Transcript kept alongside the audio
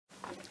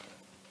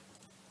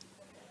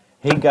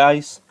Hey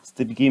guys,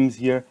 Steve Games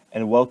here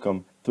and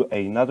welcome to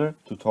another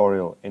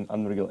tutorial in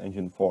Unreal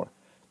Engine 4.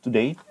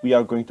 Today we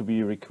are going to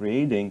be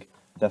recreating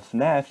the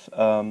FNaF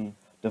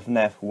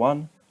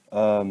 1,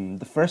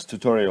 the first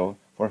tutorial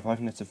for Five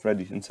Nights at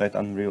Freddy's inside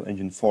Unreal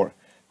Engine 4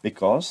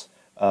 because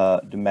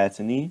the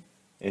matinee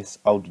is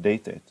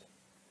outdated.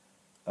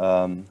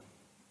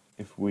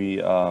 If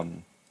we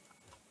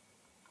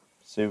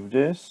save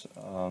this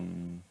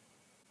and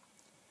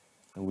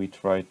we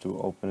try to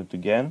open it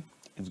again,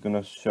 it's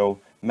gonna show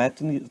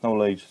matinee is now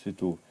latency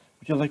 2. Would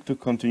you like to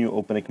continue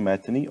opening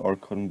matinee or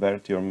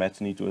convert your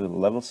matinee to a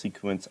level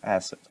sequence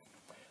asset?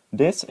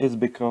 This is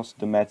because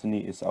the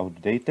matinee is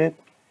outdated.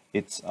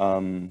 It's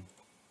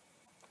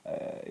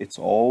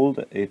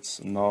old.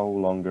 It's no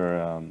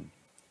longer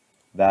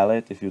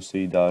valid. If you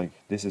see,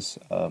 this is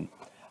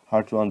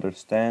hard to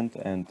understand,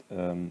 and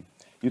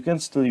you can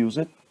still use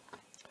it,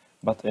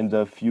 but in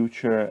the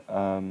future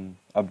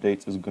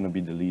updates is gonna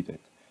be deleted.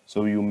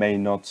 So you may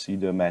not see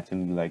the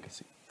matinee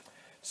legacy.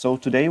 So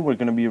today we're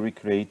going to be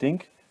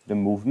recreating the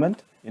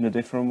movement in a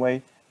different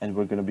way, and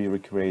we're going to be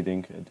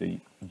recreating the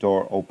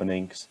door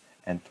openings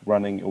and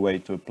running away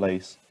to a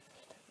place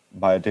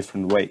by a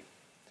different way.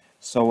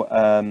 So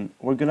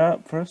we're gonna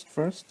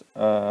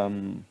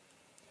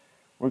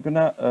we're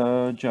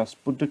gonna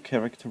just put the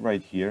character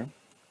right here.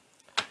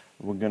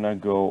 We're gonna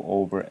go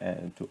over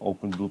to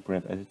open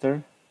blueprint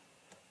editor,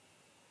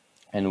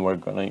 and we're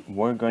going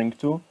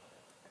to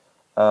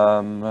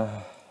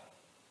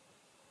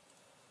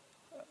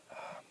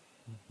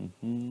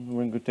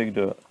we're going to take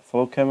the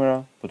follow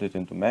camera, put it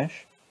into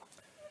mesh,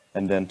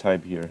 and then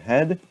type here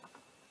head,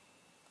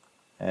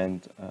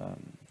 and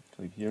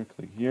click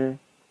here.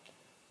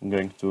 I'm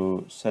going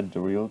to set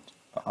the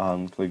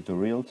click the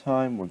real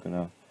time. We're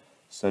gonna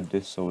set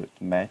this so it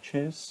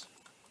matches.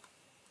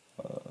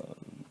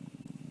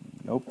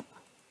 Nope.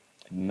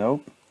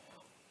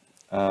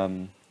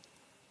 And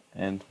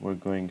we're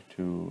going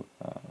to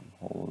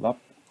hold up.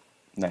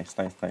 Nice,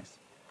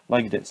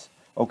 like this.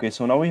 Okay,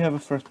 so now we have a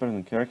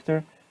first-person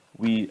character.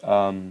 We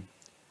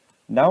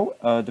now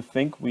the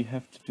thing we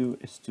have to do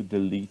is to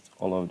delete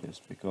all of this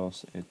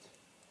because it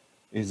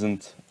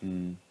isn't.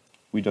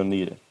 We don't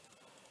need it.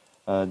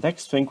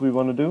 Next thing we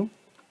want to do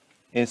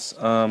is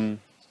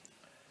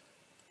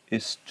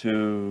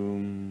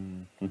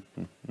to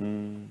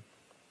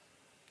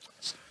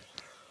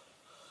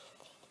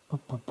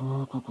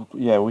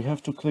yeah, we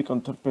have to click on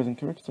third-person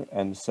character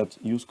and set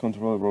use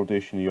control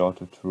rotation yaw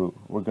to true.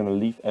 We're gonna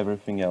leave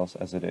everything else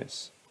as it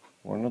is.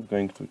 We're not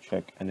going to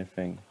check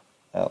anything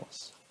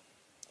else.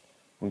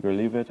 We're gonna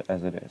leave it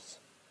as it is.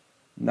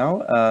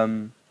 Now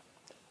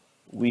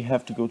we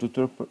have to go to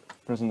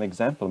third-person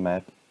example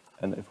map,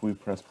 and if we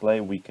press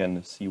play, we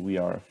can see we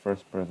are a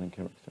first-person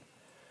character.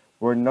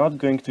 We're not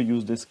going to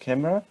use this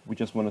camera. We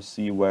just want to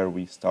see where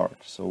we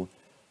start. So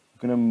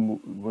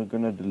we're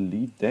gonna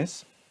delete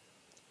this.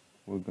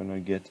 We're gonna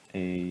get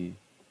a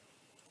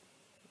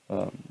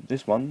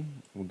this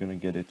one. We're gonna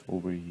get it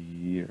over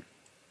here.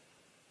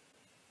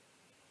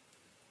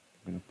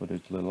 I'm gonna put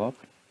it a little up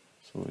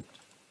so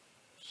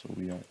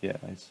we are, yeah,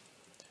 nice.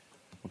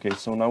 Okay,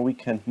 so now we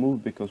can't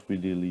move because we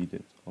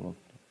deleted all of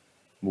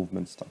the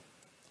movement stuff.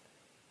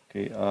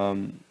 Okay,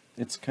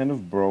 it's kind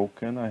of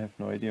broken. I have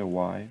no idea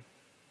why.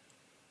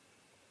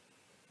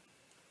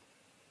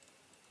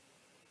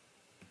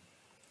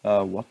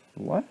 What?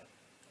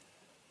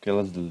 Okay,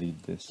 let's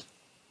delete this.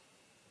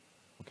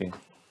 Okay,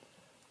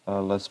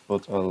 let's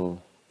put a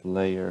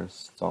layer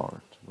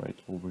start right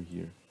over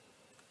here.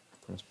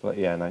 Press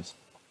play. Yeah, nice.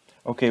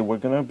 Okay, we're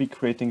gonna be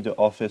creating the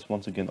office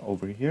once again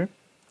over here.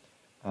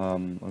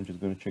 I'm just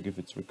gonna check if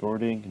it's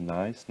recording.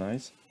 Nice.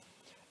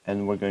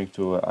 And we're going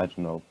to, I don't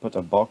know, put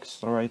a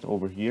box right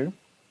over here.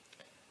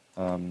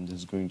 This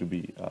is going to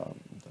be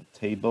the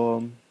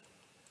table.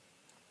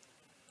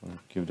 I'll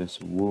give this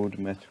wood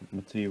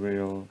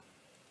material.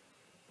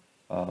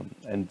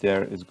 And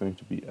there is going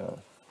to be a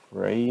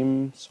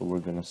frame, so we're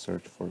gonna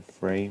search for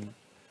frame.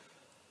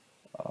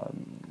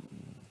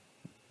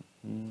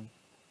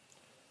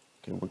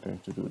 Okay, we're going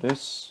to do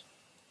this.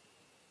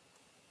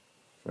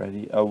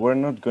 Ready? We're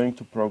not going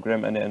to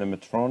program any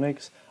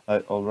animatronics. I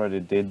already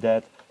did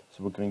that,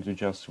 so we're going to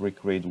just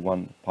recreate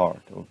one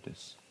part of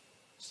this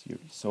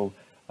series. So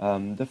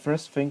the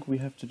first thing we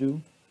have to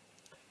do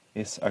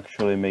is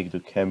actually make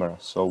the camera.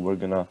 So we're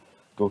gonna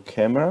go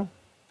camera.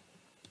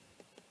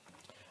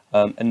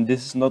 And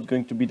this is not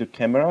going to be the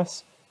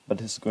cameras, but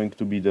this is going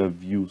to be the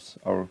views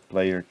our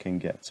player can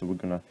get. So we're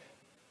gonna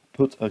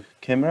put a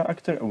camera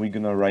actor and we're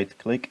gonna right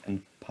click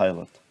and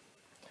pilot.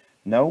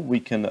 Now we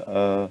can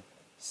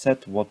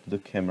set what the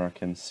camera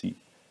can see.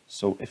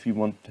 So if you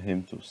want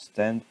him to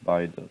stand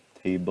by the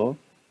table,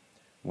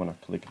 we wanna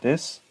click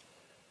this,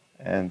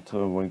 and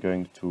we're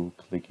going to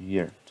click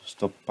here to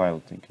stop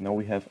piloting. Now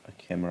we have a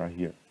camera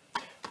here.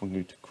 We're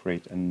going to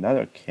create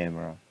another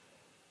camera,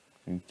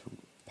 going to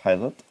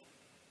pilot.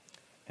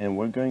 And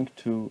we're going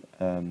to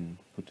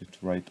put it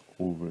right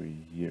over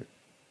here,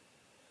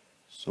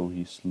 so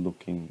he's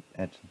looking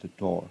at the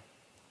door.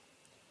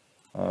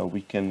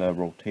 We can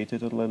rotate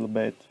it a little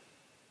bit,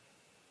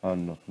 No,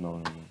 no,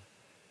 no.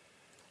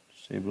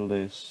 Disable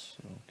this.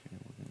 Okay,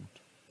 we're going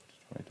to put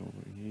it right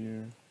over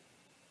here.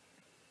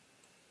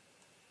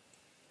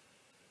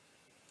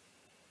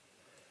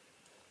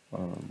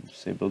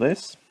 Disable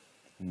this.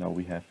 Now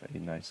we have a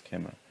nice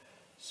camera.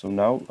 So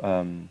now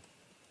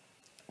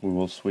we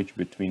will switch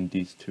between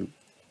these two,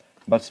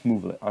 but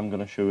smoothly. I'm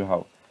gonna show you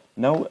how.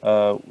 Now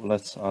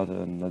let's add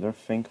another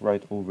thing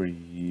right over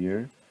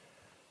here.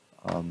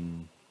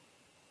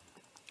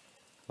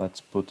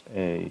 Let's put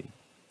a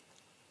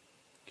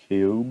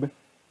cube.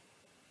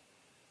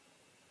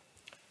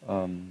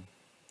 Yeah,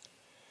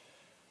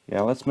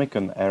 let's make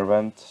an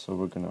event. So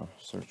we're gonna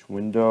search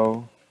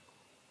window.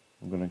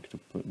 I'm going to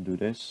do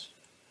this.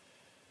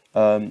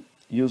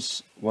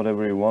 Use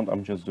whatever you want.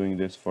 I'm just doing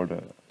this for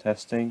the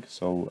testing,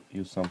 so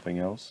use something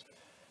else.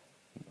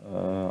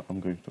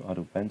 I'm going to add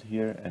a vent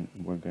here, and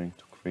we're going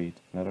to create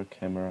another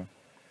camera.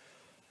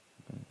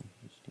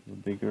 Just a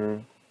little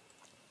bigger.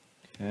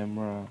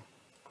 Camera.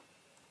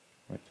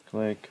 Right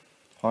click.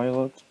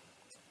 Pilot.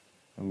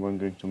 And we're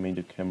going to make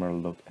the camera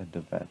look at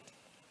the vent.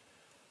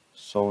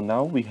 So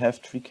now we have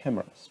 3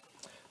 cameras.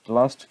 The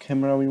last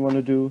camera we want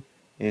to do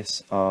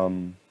is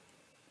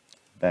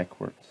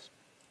backwards.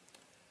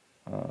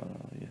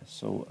 Yeah,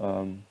 so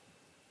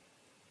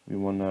we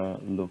want to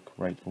look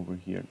right over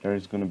here. There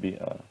is going to be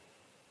a,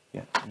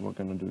 yeah, we're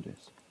going to do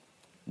this.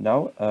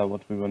 Now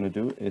what we want to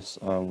do is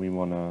we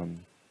want to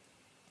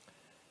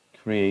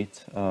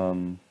create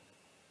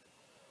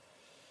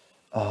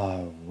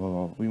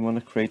well, we want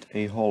to create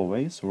a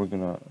hallway. So we're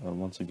gonna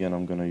once again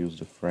I'm gonna use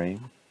the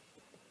frame.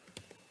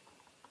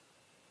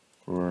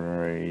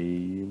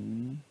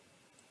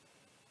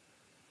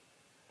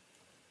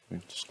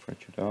 Going to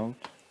stretch it out.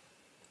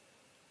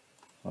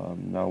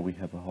 Now we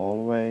have a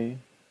hallway.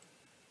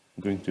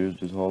 I'm going to use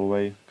this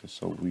hallway because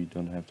so we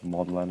don't have to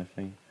model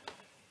anything.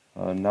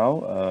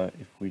 Now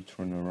if we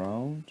turn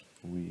around,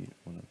 we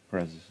want to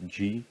press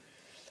G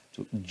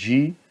to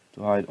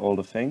hide all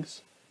the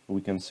things.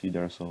 We can see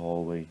there's a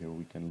hallway here.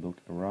 We can look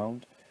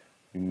around.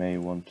 We may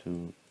want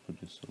to put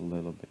this a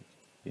little bit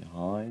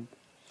behind.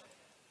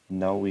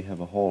 Now we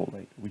have a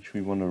hallway which we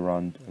want to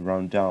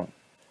run down.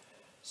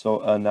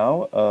 So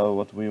now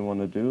what we want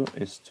to do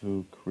is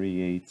to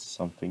create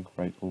something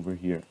right over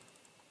here.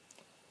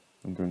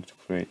 I'm going to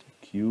create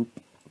a cube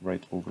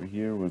right over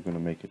here. We're going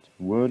to make it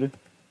wood.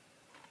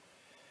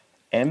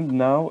 And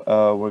now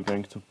we're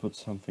going to put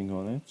something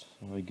on it.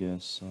 So I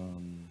guess,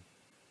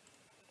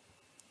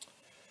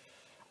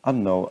 I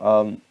don't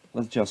know,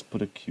 let's just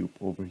put a cube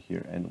over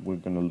here and we're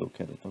going to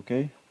look at it,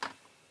 okay?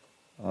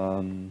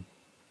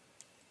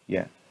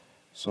 Yeah,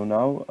 so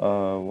now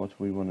what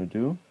we want to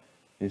do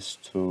is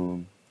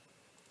to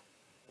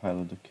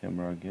pilot the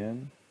camera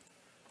again,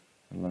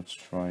 and let's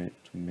try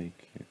to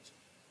make it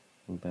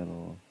a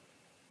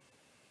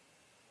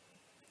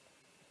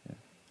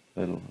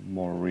little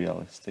more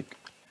realistic,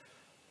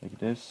 like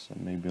this,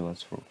 and maybe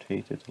let's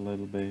rotate it a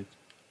little bit,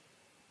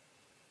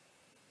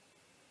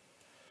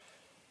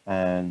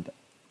 and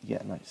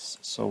yeah, nice.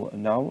 So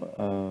now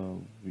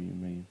we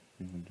may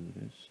even do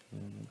this a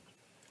little bit.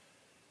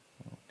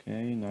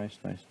 Okay, nice.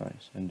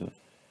 And the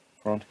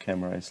front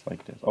camera is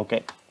like this.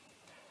 Okay.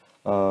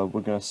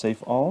 We're gonna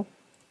save all.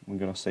 We're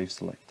gonna save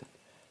selected.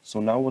 So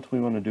now what we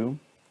want to do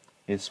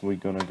is we're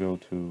gonna go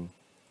to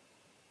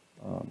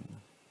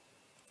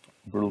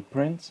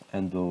blueprint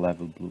and the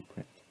level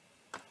blueprint.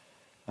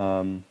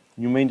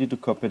 You may need to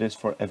copy this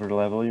for every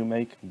level you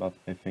make, but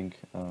I think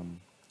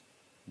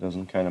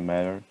doesn't kind of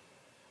matter.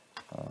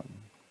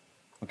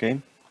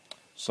 Okay.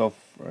 So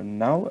for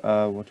now,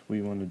 what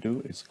we want to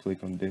do is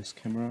click on this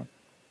camera,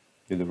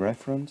 get the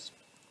reference,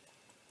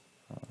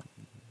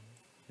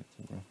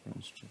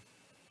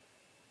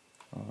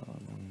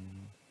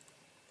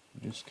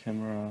 to this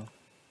camera.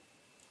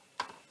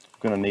 I'm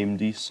gonna name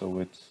these so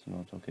it's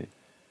not okay.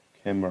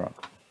 Camera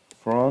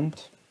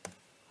front,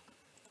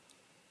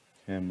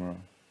 camera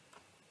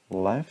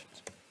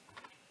left,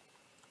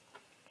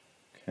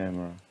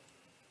 camera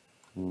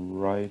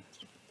right.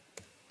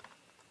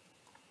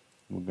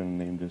 We're gonna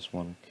name this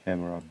one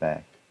camera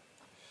back.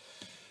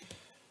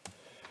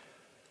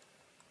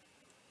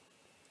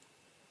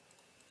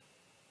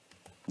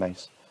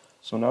 Nice.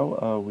 So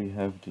now we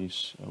have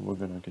this, we're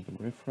gonna get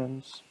a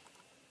reference.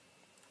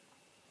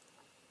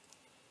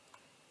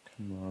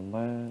 Camera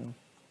left,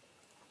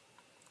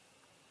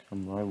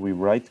 camera right. We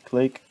right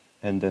click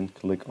and then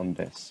click on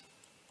this.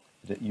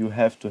 You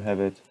have to have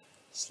it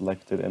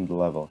selected in the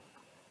level.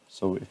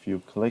 So if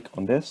you click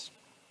on this,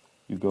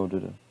 you go to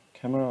the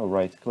camera,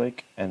 right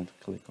click and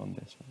click on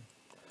this one.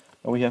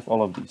 Now we have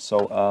all of these. So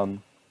what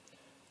I'm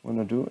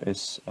gonna do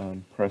is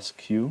press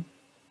Q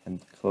and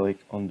click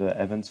on the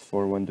events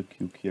for when the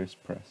Q key is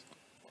pressed.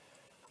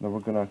 Now we're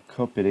gonna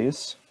copy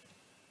this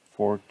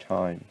 4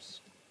 times.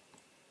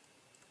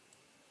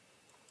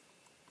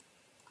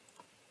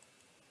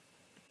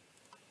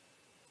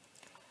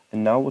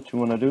 And now what you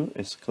want to do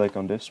is click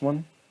on this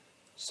one,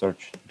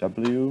 search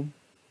W,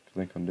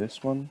 click on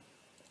this one,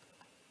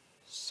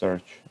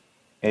 search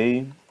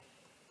A,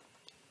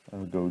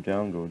 go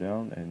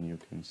down, and you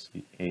can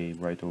see A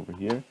right over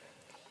here.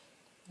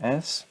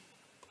 S,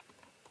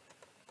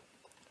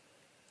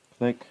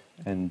 click,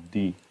 and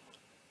D.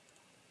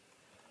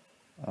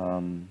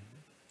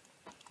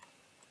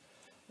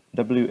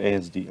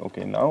 WASD.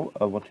 Okay, now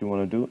what you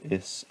want to do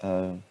is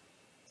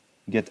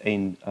get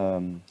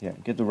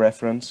the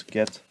reference,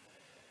 get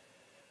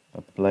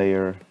a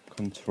player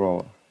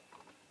controller.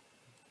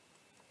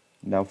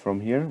 Now from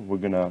here we're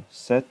gonna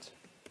set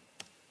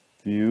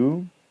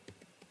view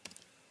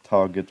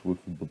target with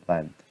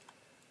blend.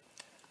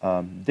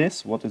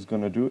 This what it's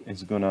gonna do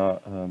is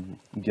gonna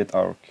get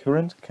our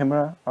current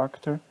camera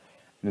actor,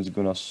 and it's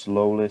gonna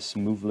slowly,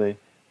 smoothly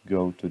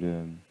go to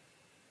the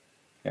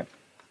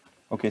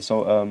Okay,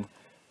 so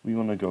we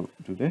wanna go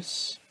do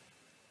this.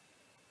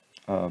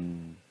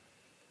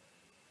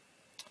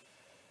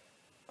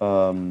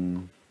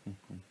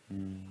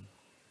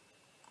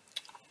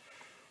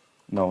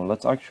 No,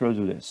 let's actually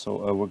do this.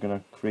 So we're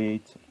gonna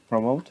create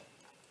promote.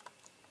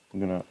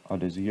 We're gonna add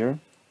this here.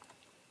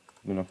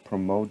 We're gonna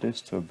promote this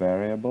to a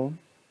variable.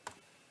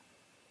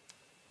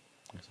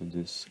 So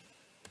this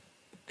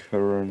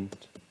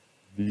current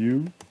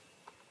view.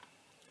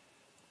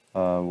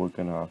 We're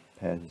gonna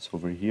pass this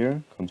over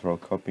here. Control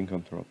copy,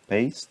 control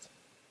paste.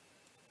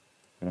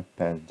 Gonna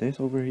pass this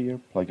over here.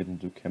 Plug it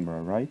into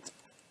camera right,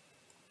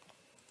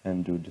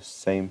 and do the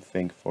same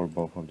thing for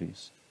both of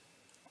these.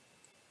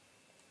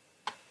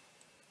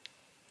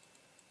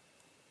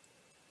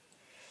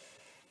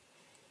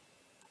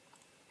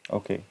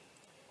 Okay,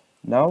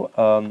 now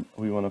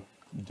we want to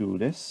do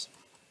this.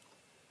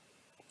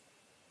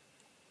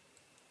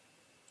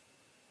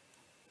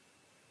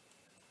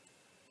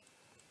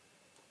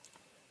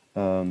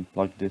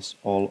 Plug this,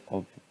 all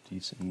of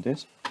these in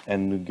this,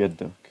 and get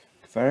the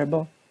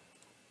variable,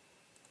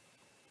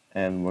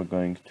 and we're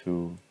going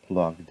to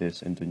plug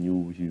this into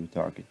new view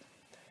target,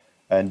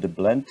 and the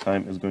blend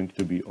time is going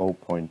to be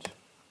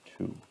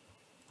 0.2.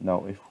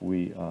 Now if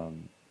we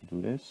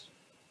do this,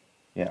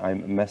 yeah, I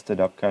messed it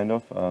up kind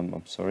of,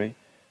 I'm sorry.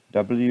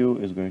 W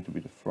is going to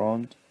be the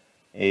front,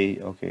 A,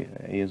 okay,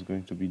 A is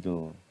going to be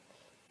the,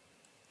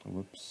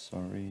 whoops,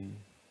 sorry,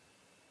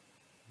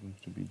 going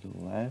to be the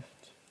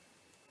left.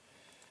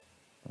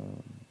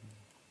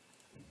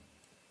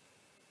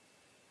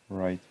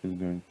 Right is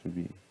going to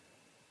be,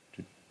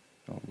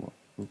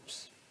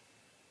 oops,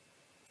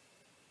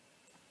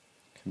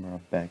 camera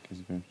back is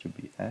going to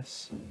be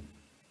S.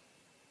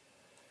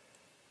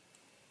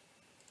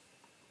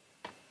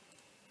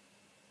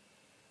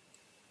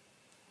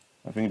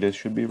 I think this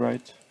should be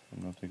right.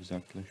 I'm not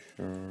exactly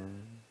sure.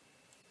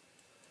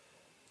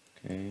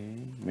 Okay,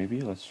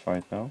 maybe let's try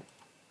it now.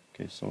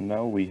 Okay, so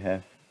now we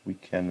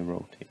can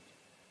rotate.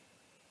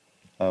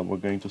 We're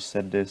going to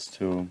set this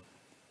to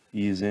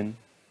ease in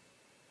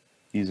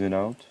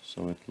out,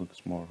 so it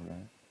looks more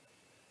right.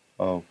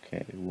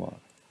 Okay, what?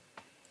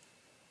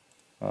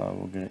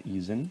 We're gonna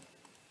ease in.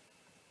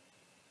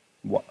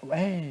 What?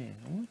 Hey,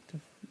 what the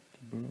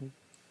freak, bro?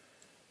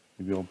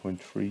 Maybe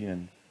 0.3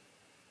 and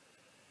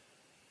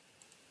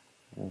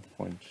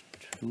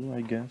 0.2,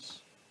 I guess.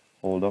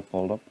 Hold up.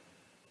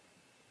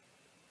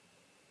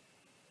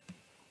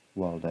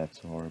 Well, that's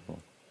horrible.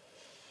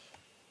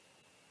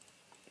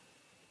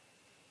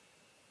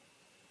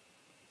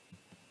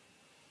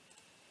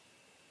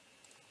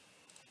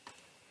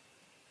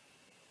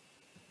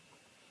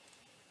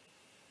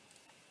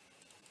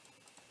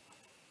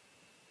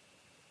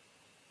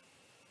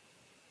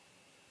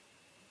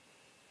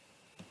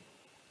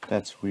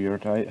 That's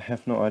weird. I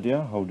have no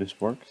idea how this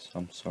works.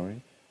 I'm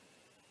sorry.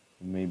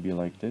 Maybe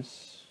like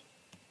this.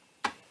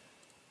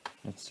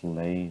 That's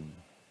lame.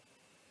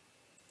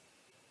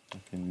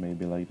 Okay,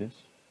 maybe like this.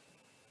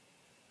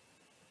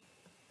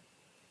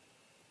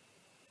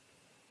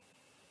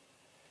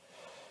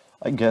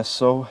 I guess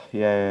so.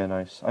 Yeah,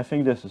 nice. I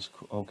think this is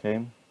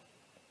okay.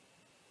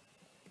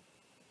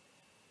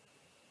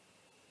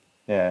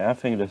 Yeah, I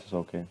think this is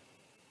okay.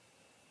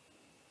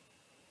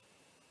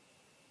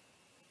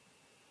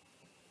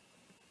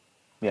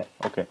 Yeah,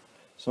 okay.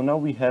 So now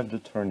we have the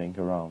turning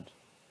around.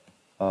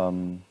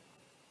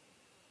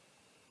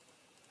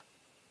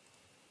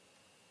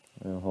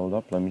 Hold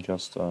up, let me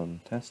just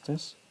test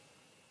this.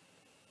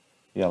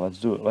 Yeah, let's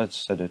do it. Let's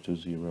set it to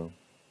 0.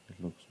 It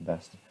looks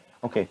best.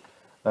 Okay,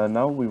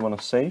 now we want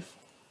to save.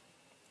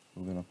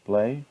 We're gonna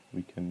play.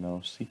 We can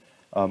now see.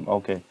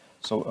 Okay,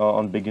 so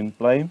on begin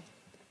play,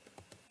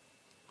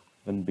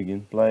 we're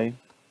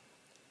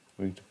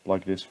going to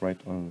plug this right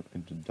on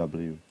into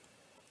W.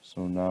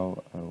 So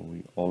now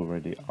we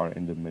already are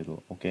in the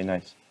middle. Okay,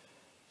 nice.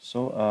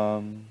 So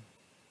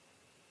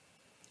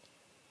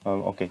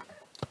okay.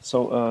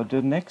 So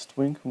the next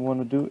thing we want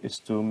to do is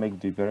to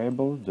make the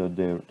variable the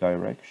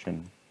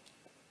direction.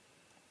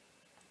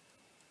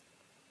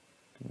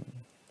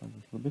 A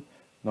little bit.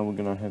 Now we're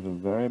gonna have a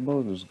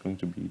variable. There's going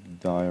to be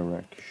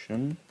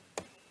direction.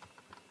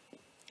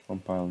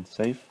 Compile and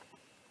save.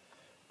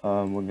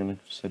 We're gonna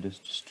set this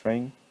to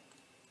string,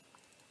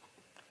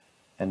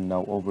 and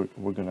now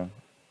we're gonna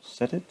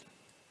set it.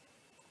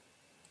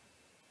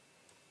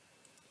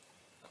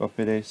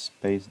 copy this,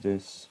 paste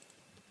this,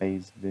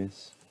 paste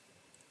this,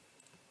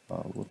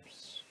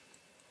 whoops,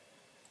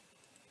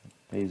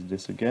 paste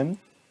this again.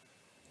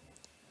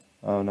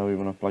 Now we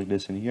want to plug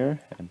this in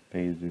here and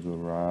paste it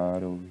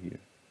right over here.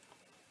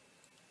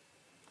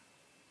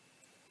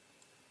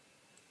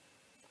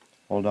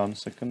 Hold on a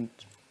second.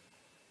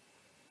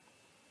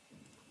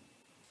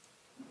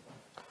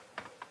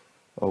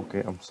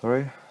 Okay, I'm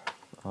sorry.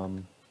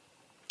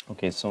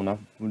 Okay, so now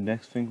the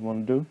next thing we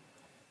want to do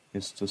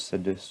is to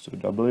set this to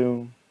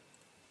W,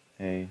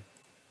 A,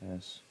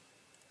 S,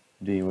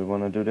 D. We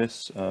want to do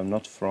this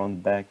not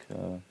front, back.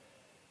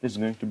 This is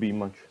going to be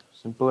much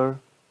simpler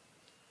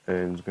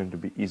and it's going to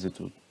be easy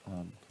to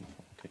control.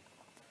 Okay.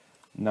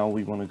 Now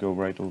we want to go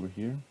right over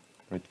here,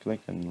 right click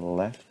and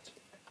left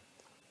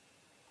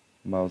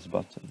mouse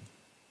button.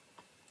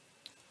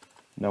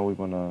 Now we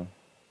want to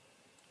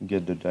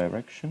get the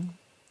direction,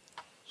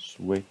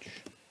 switch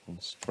on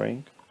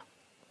string,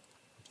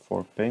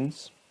 4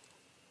 pins.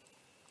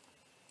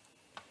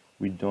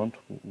 We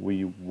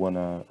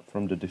wanna,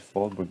 from the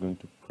default, we're going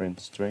to print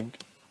string.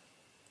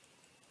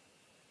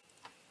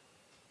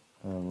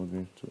 We're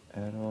going to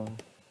add on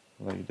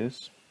like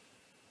this,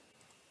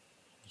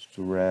 just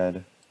to add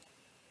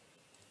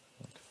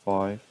like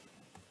 5.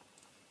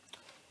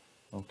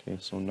 Okay,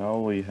 so now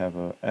we have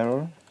an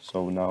error.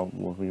 So now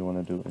what we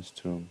want to do is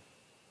to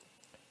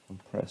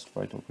compress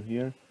right over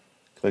here,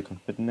 click on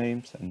pin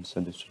names and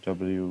send it to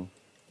W,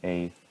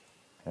 A,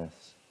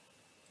 S,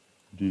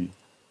 D.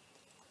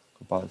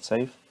 Compile it,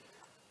 save.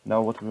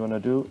 Now what we want to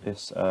do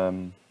is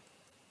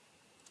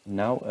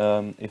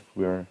if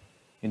we're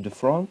in the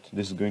front,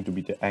 this is going to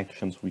be the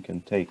actions we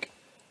can take.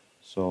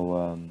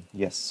 So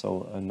yes,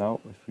 so now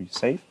if we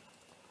save,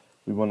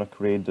 we want to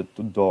create the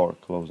door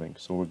closing.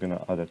 So we're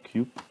gonna add a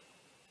cube.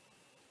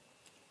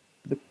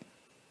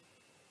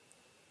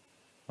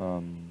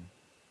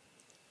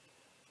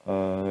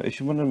 If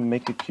you want to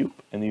make a cube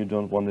and you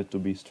don't want it to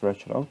be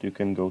stretched out, you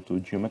can go to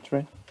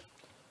geometry,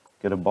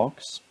 get a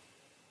box.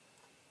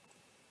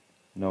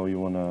 Now you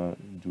want to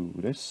do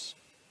this,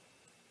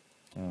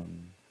 like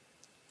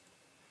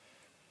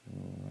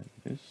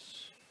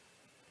this.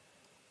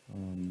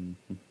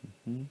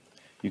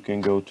 You can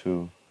go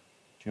to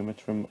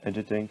geometry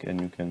editing and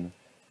you can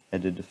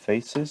edit the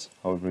faces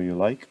however you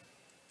like.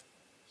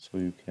 So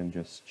you can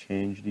just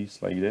change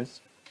these like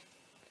this.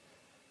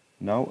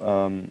 Now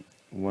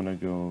we want to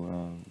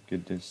go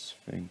get this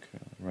thing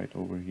right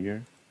over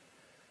here.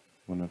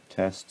 Want to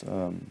test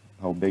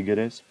how big it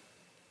is.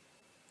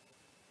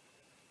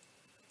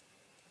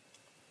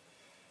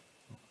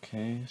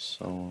 Okay,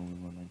 so we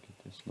want to get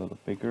this a little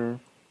bigger.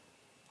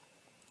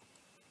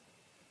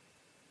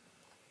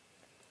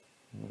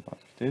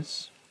 Like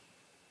this.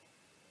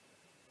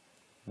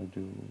 I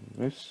do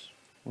this.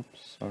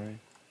 Oops, sorry.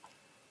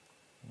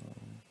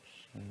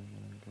 I'm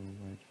gonna go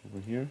right over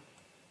here.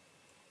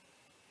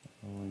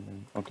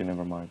 Okay,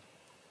 never mind.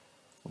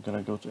 We're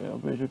gonna go to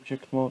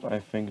object mode. I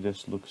think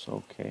this looks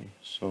okay.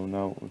 So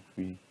now if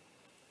we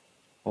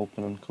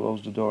open and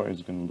close the door,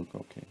 it's gonna look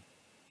okay.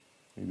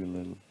 Maybe a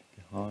little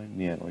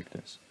behind. Yeah, like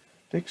this.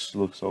 This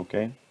looks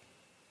okay.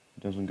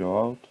 It doesn't go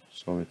out,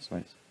 so it's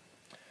nice.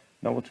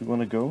 Now what we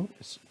want to go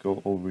is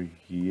go over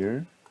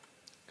here,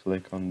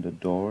 click on the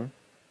door,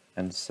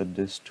 and set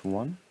this to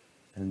 1,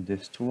 and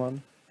this to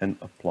 1, and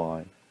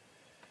apply.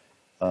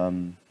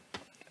 And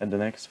the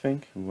next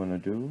thing we want to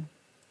do,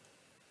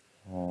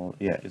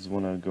 is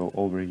want to go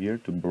over here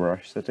to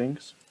brush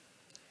settings,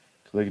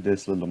 click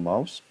this little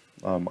mouse,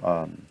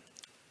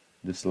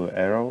 this little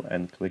arrow,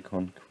 and click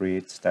on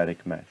create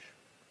static mesh.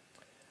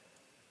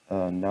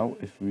 Now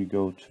if we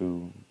go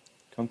to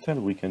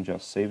content, we can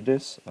just save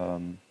this.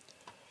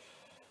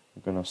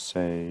 We're gonna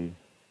say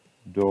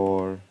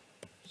door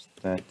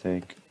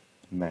static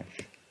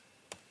mesh.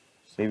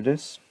 Save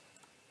this,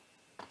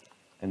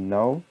 and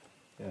now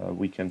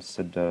we can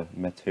set the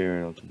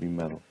material to be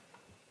metal,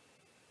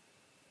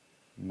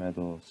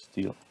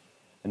 steel,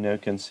 and now you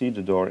can see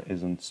the door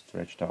isn't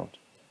stretched out,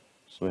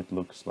 so it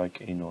looks like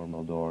a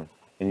normal door.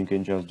 And you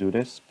can just do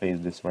this,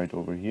 paste this right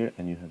over here,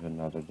 and you have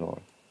another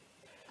door.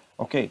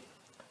 Okay,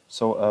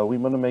 so we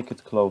want to make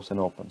it close and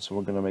open, so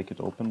we're gonna make it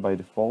open by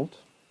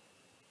default.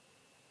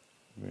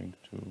 I'm going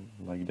to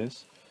like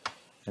this,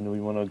 and we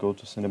want to go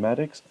to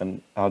cinematics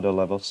and add a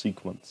level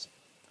sequence.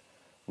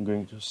 I'm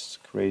going to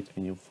create a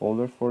new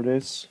folder for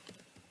this,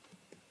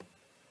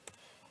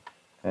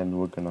 and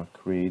we're gonna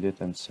create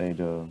it and say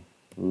the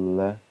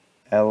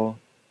L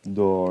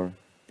door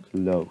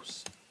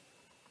close.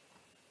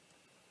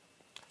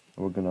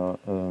 We're gonna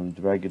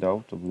drag it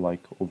out of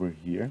like over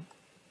here,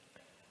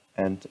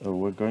 and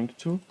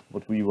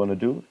what we want to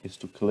do is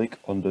to click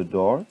on the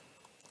door,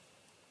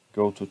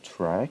 go to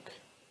track,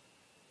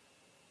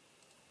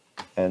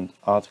 and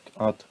add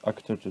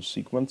actor to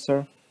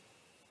sequencer,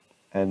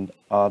 and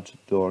add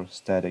door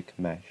static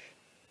mesh.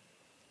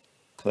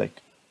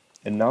 Click,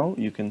 and now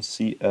you can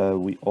see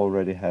we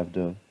already have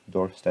the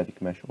door static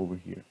mesh over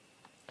here.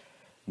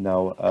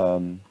 Now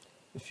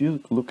if you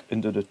look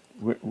into the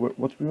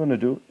what we want to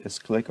do is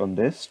click on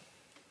this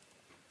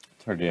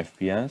 30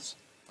 FPS,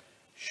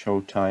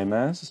 show time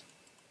as,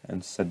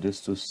 and set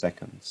this to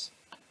seconds.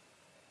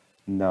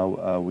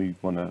 Now we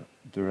want to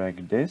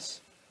drag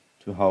this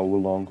to how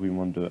long we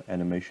want the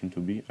animation to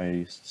be.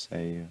 I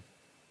say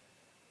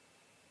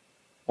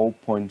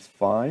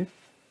 0.5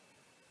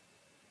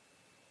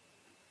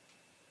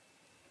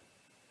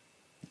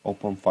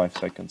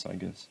 seconds, I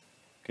guess.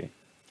 Okay,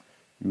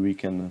 we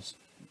can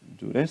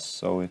do this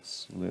so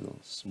it's a little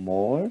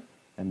smaller,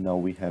 and now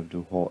we have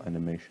the whole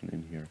animation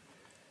in here.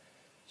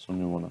 So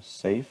we want to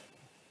save.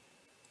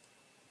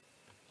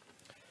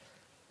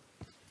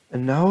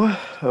 And now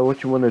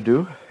what you want to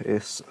do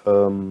is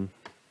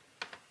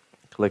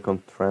click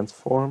on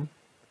transform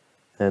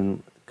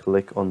and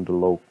click on the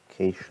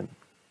location.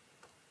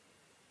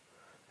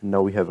 And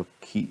now we have a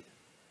key.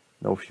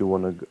 Now if you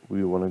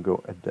we want to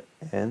go at the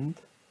end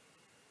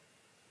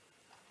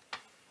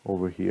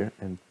over here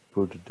and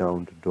put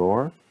down the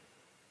door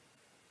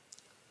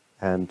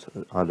and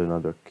add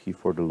another key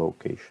for the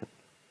location.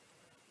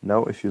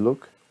 Now if you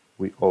look,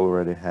 we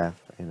already have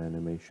an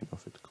animation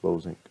of it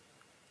closing.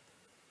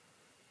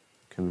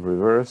 You can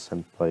reverse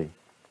and play.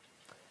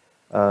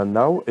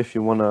 Now if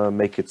you want to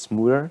make it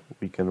smoother,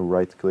 we can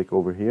right click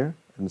over here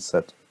and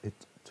set it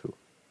to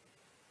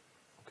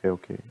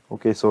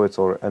okay, so it's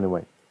all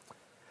anyway.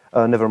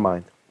 Never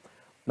mind.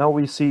 Now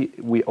we see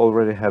we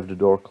already have the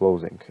door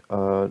closing.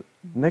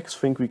 Next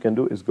thing we can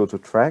do is go to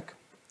track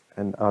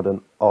and add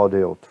an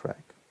audio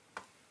track.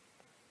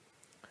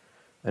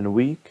 And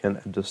we can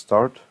at the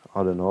start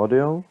add an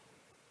audio.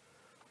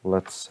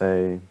 Let's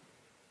say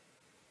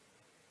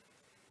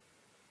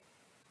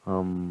I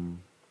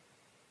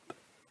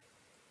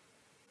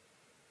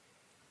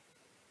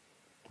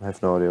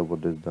have no idea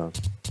what this does.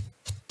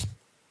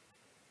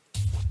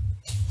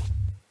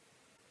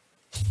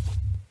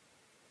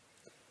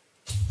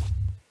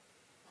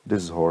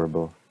 This is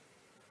horrible.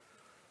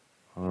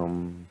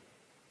 You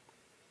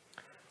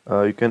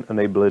can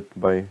enable it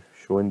by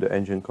showing the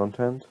engine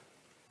content.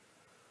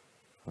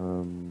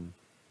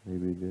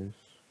 Maybe this.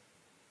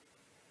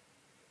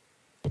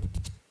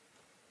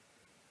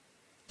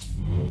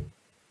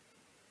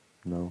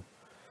 No.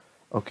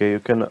 Okay, you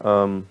can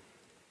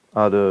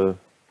add a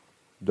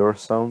door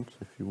sound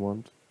if you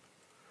want.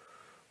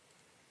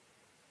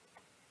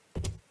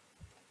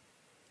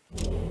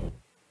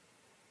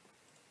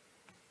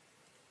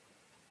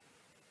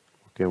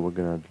 Okay, we're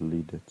gonna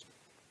delete it.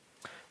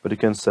 But you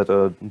can set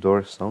a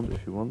door sound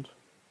if you want.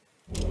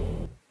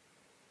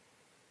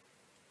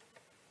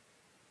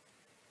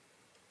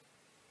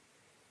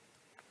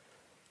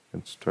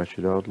 And stretch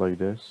it out like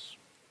this.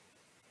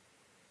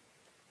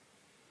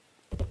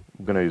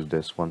 I'm gonna use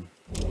this one.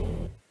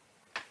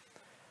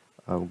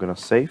 I'm gonna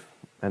save,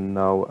 and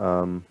now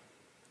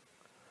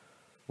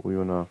we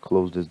wanna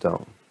close this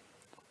down.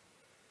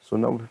 So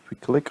now if we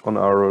click on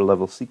our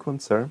level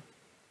sequencer,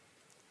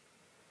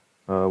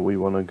 we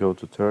wanna go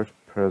to third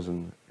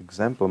person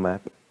example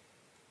map,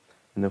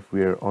 and if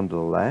we are on the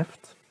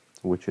left,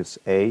 which is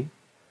A,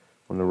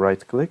 on the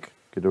right click,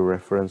 get a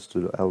reference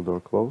to the L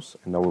door close,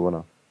 and now we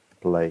wanna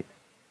play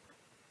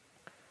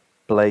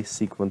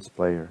sequence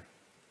player.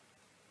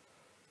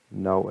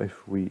 Now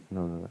if we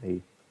A, if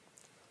we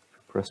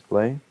press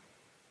play,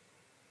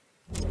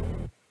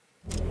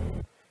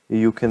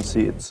 you can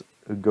see it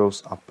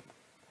goes up,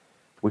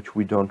 which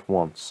we don't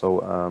want. So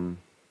what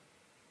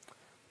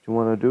you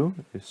want to do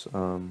is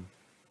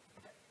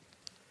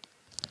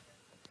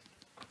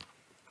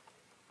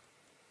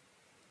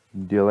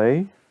delay.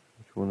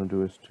 What you want to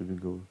do is to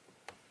go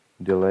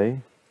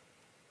delay.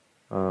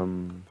 How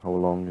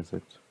long is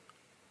it?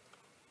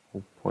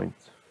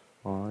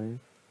 0.5,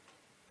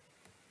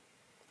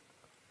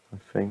 I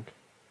think.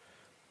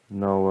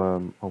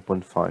 No,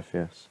 0.5,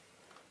 yes.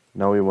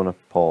 Now we want to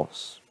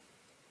pause.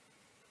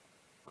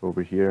 Go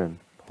over here and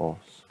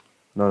pause.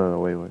 No,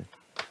 wait.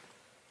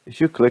 If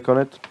you click on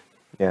it,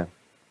 yeah.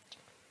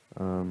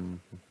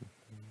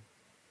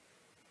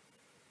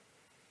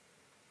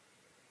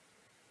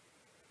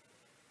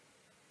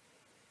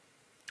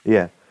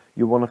 Yeah,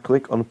 you want to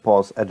click on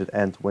pause at the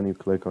end when you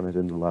click on it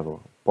in the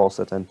level.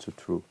 Pause at end to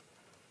true.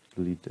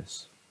 Delete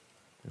this.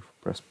 If we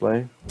press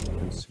play, you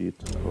can see it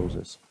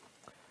closes.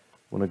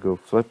 Want to go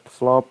flip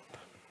flop,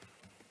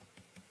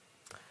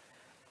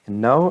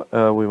 and now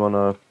we want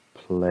to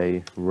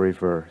play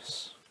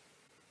reverse.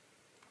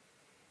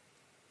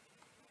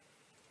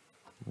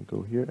 We'll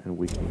go here and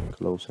we can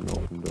close and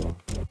open door.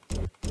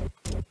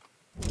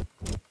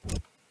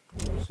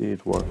 See,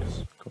 it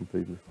works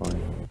completely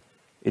fine.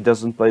 It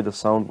doesn't play the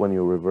sound when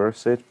you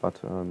reverse it,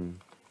 but you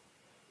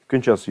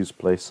can just use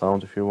play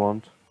sound if you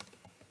want.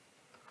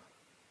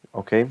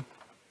 Okay,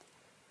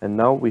 and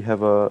now we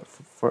have a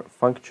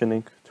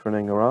functioning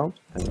turning around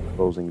and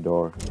closing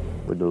door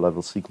with the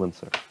level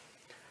sequencer.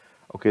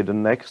 Okay, the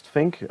next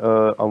thing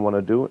I want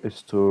to do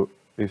is to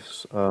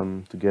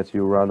get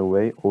you run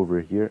away over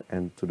here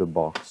and to the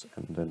box,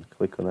 and then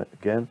click on it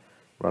again,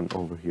 run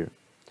over here.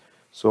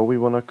 So we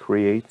want to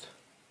create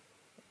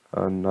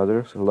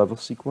another level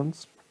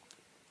sequence,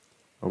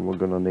 and we're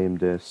gonna name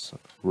this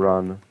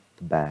run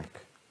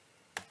back.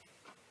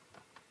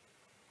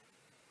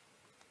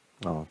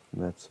 Oh,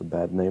 that's a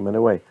bad name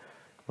anyway.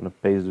 I'm gonna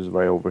paste this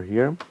right over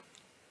here. I'm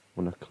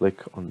gonna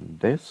click on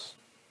this,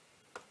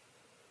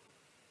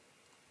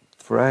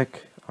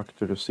 drag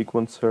actor to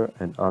sequencer,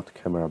 and add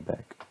camera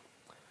back.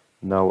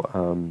 Now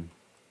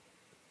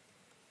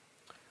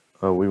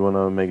we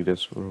wanna make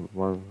this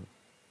one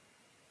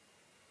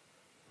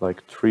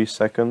like 3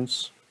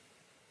 seconds.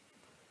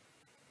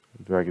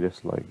 Drag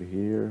this like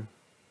here.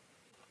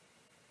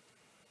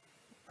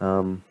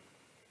 And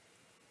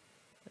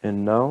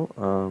now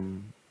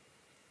I'm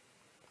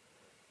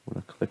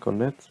gonna click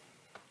on it,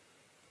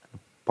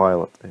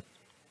 pilot it.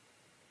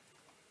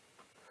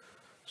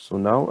 So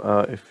now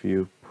if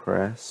you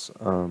press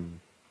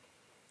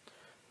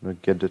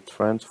get the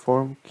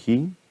transform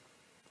key,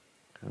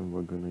 and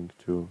we're going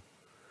to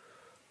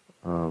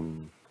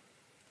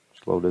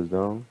slow this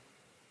down.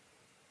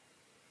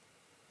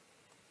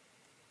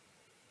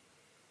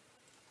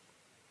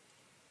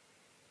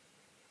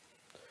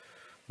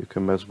 You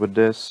can mess with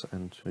this,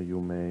 and you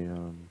may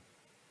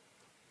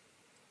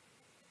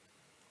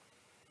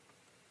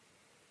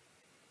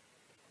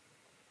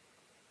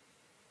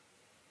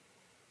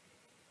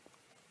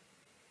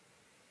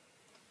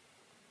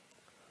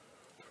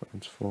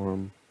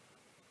transform.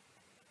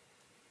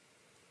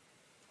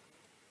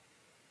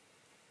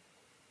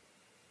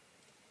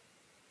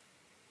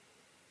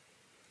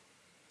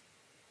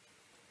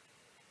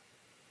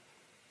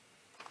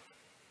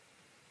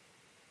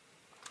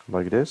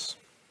 Like this.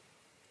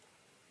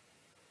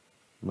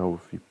 Now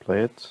if we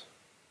play it.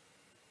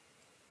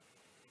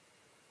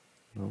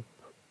 Nope.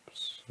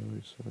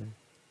 Sorry.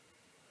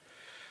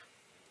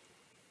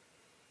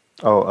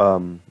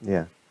 Oh,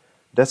 yeah.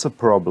 That's a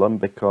problem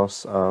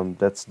because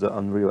that's the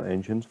Unreal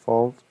Engine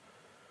fault.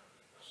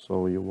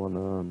 So you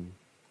wanna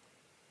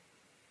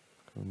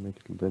make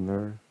it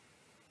linear.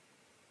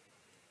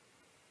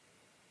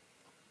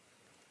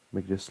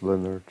 Make this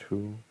linear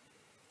too.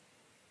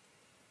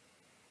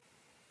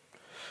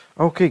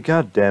 Okay,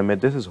 god damn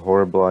it, this is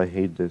horrible, I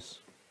hate this.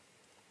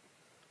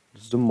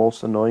 This is the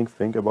most annoying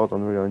thing about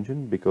Unreal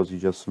Engine, because he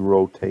just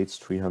rotates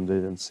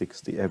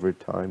 360 every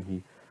time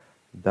he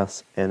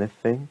does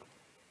anything.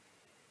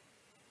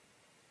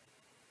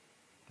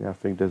 Yeah, I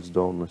think that's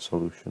the only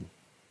solution.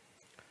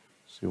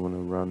 So you want to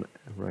run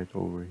right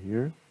over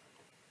here.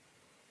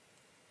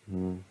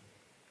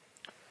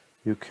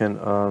 You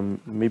can,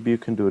 maybe you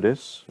can do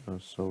this,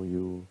 so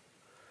you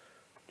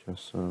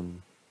just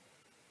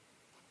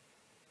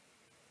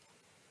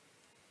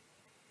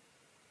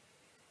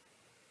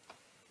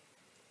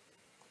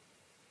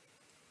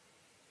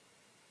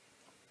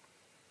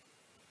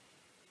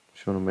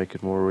just want to make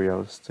it more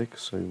realistic,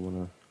 so you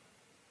want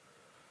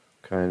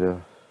to kind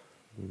of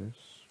do this.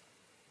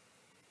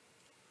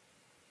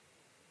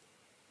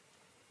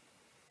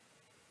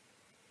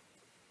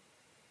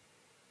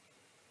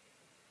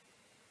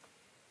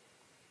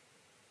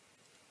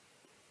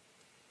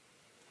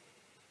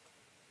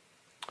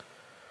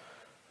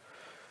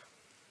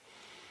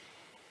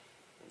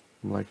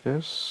 Like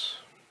this.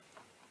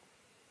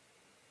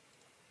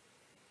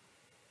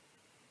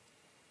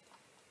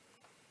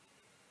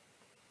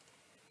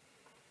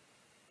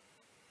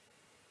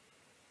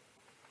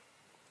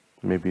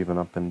 Maybe even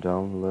up and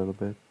down a little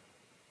bit.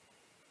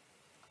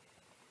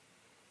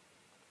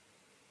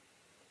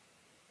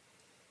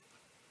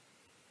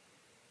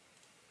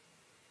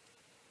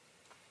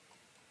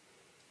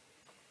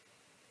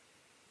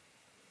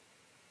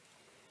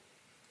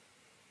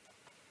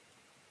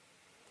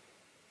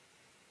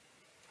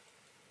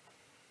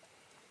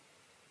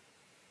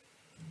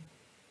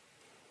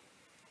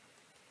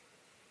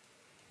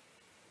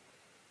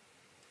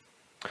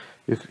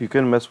 You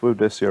can mess with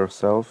this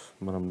yourself,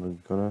 but I'm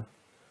not gonna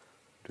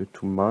do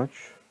too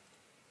much.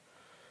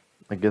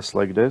 I guess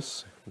like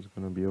this is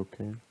gonna be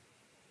okay.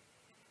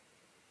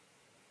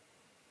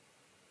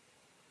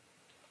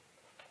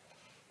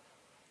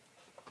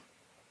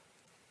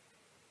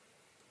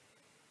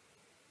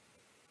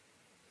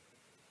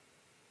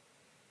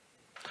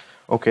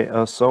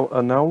 Okay, so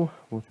now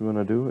what we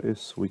wanna do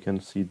is we can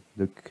see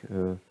the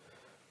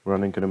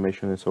running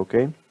animation is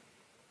okay.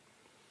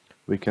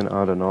 We can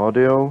add an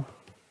audio.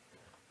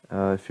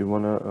 If you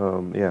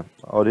wanna, yeah,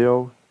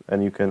 audio,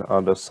 and you can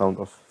add a sound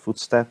of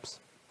footsteps,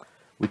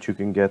 which you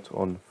can get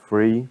on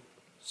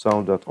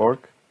freesound.org.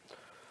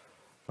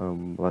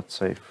 Let's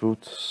say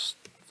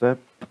footstep.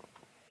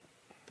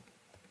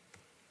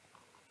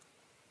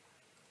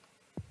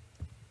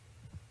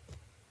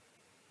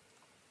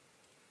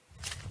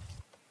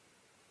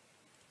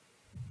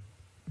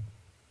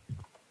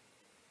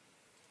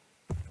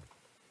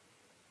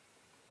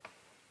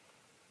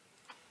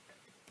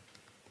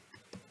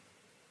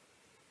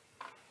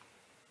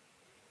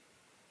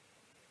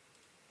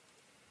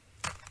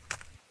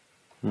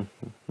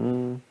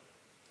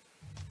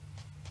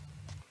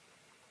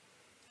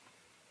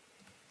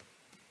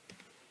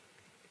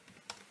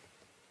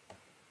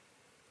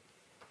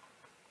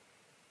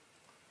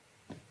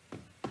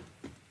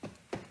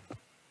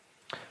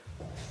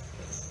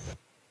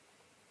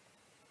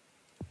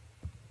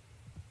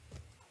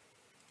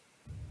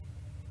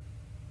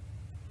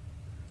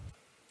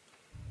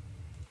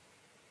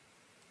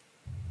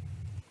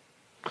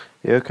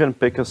 You can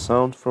pick a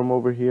sound from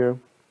over here.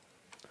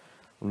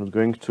 I'm not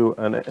going to,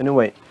 and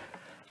anyway.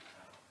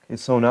 Okay,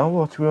 so now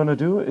what we want to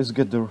do is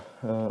get the,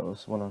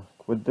 just want to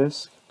quit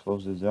this,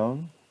 close this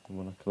down, we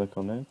want to click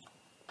on it,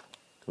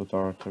 go to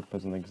our trip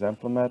as an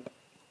example map,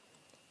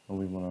 and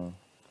we want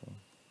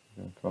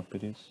to copy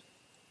this.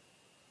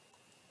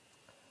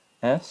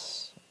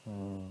 S,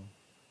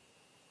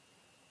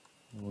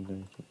 we're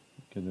going to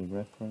get a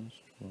reference,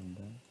 run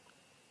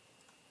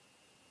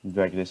that.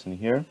 Drag this in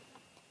here,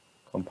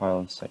 compile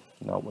and save.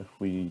 Now if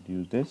we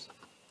do this,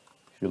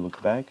 if you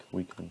look back,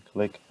 we can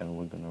click and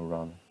we're going to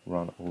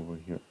run over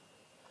here.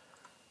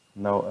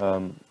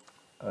 Now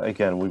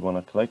again, we want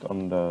to click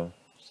on the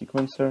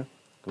sequencer,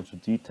 go to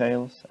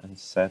details and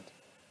set to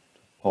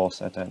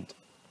pause at end.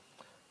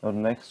 Now the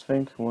next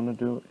thing we want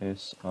to do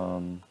is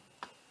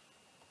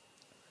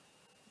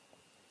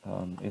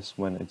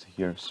when it's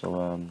here.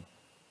 So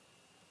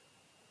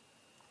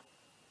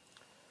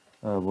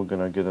we're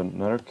gonna get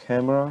another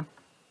camera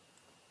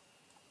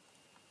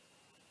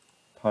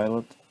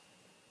pilot.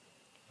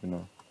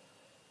 Gonna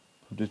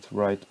put it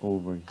right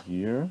over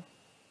here.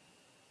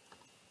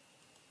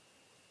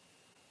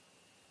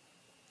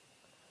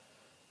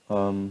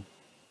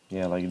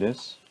 Yeah, like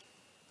this.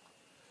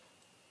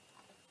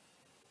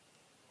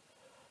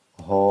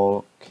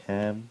 Whole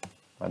cam,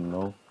 I don't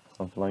know,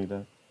 something like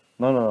that.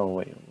 No,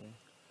 wait.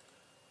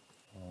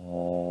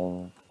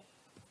 Whole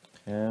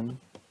cam.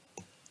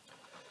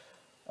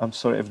 I'm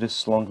sorry if this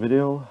is a long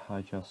video,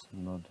 I just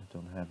don't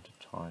have the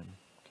time,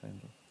 kind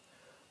of.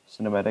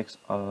 Cinematics,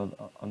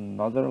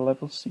 another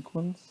level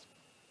sequence.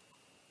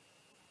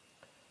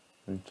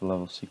 Going to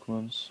level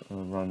sequence,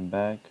 run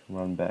back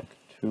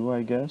 2,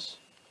 I guess.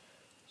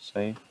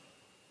 Save.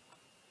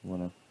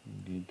 Wanna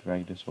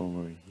drag this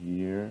over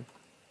here.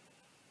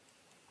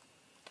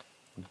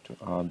 To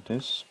add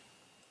this.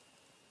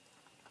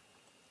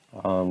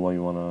 Well,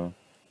 you wanna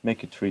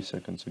make it 3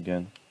 seconds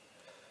again.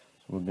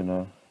 So we're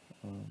gonna.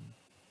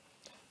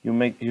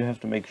 You have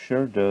to make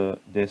sure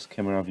this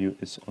camera view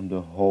is on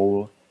the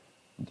whole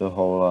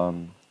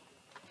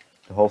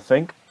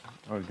thing.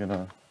 We're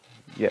gonna.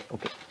 Yeah.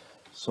 Okay.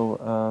 So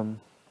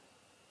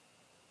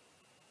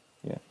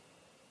yeah,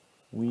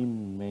 we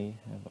may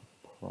have a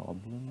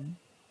problem.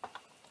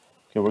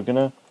 Okay, we're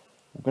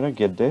gonna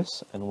get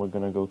this, and we're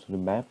gonna go to the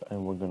map,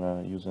 and we're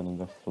gonna use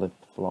another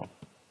flip-flop.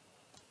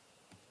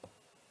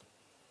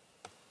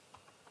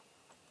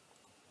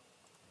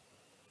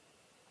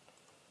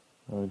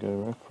 We get a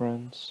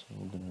reference.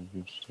 We're gonna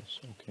use this.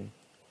 Okay.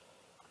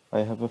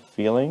 I have a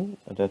feeling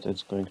that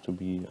it's going to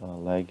be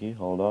laggy.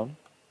 Hold on.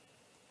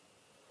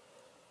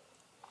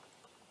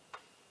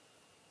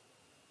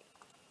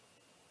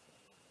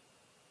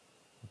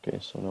 Okay,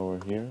 so now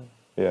we're here.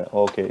 Yeah.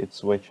 Okay, it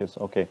switches.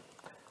 Okay.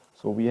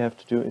 So what we have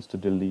to do is to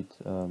delete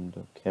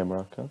the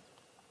camera cut.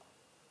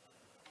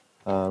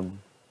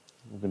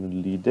 We're going to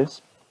delete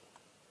this,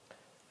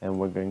 and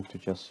we're going to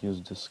just use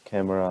this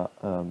camera.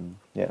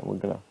 Yeah, we're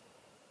gonna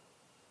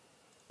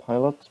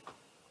pilot,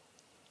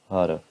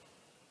 add a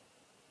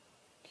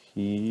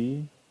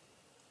key,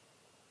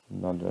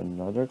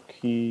 another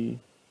key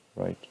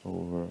right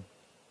over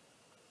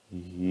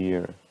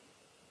here.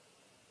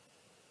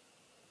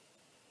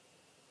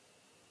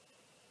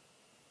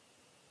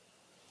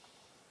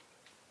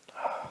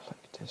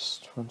 Like this,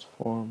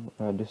 transform.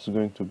 This is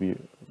going to be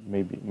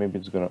maybe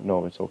it's gonna,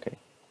 no, it's okay.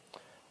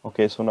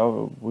 Okay, so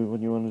now what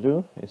you want to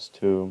do is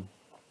to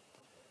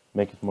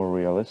make it more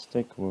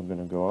realistic. We're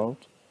gonna go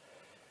out.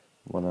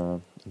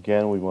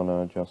 Again, we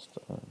wanna just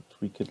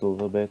tweak it a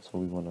little bit. So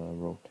we wanna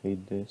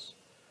rotate this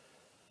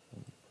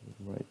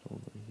right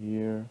over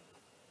here.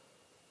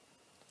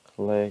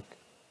 Click.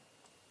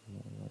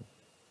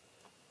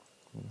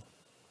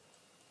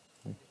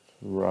 Make it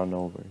run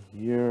over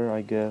here.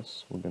 I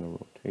guess we're gonna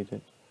rotate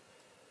it.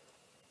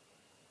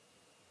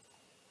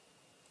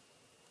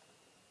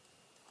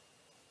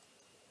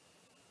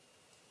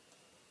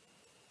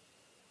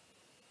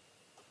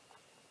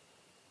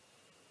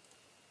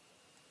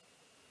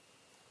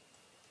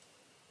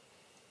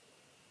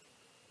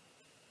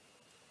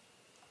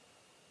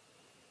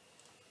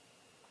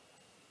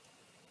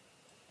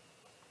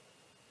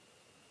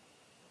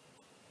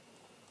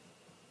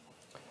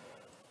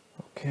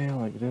 Okay,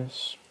 like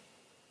this.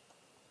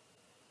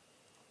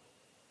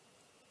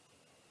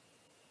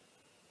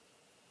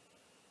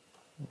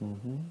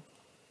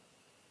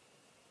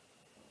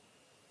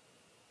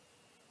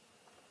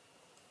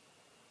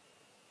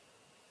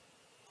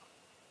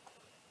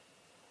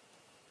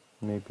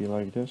 Maybe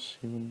like this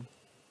even.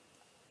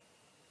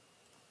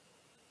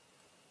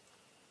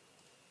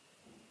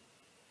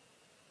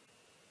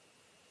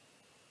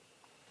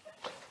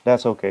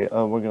 That's okay.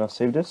 We're gonna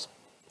save this.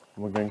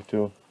 We're going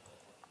to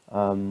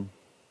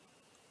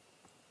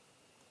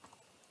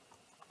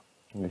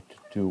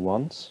do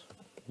once,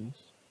 please.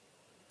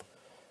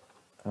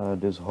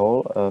 This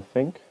whole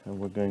thing, and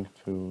we're going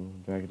to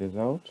drag this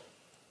out.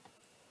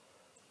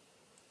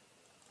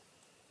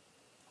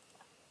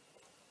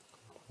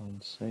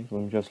 Let's see. Let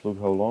me just look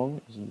how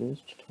long is this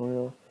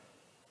tutorial.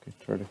 Okay,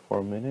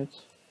 34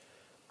 minutes.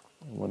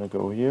 I want to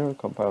go here,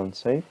 compile and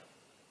save.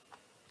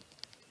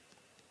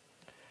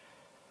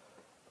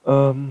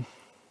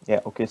 Yeah,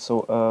 okay,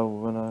 so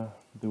we're gonna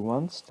do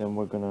once, then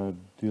we're gonna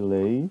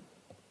delay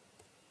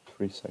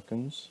 3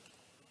 seconds.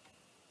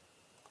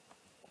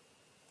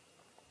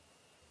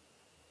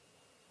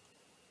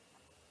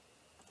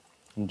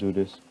 And do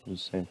the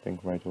same thing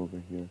right over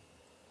here.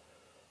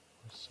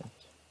 Reset.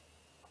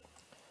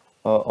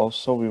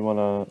 Also, we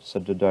wanna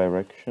set the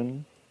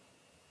direction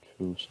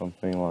to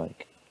something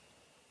like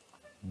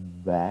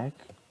back.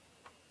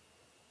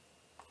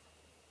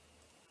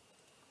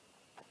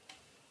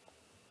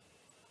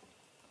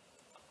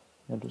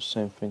 And do the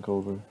same thing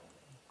over.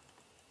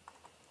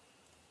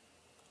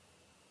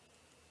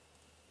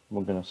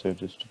 We're gonna save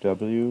this to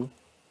W.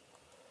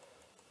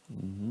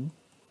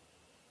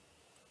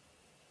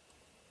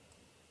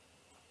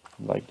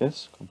 Like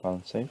this, compile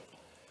and save.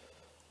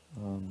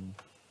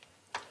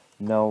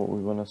 Now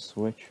we wanna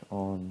switch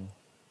on.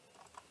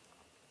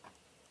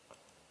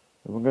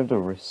 We're going to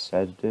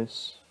reset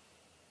this.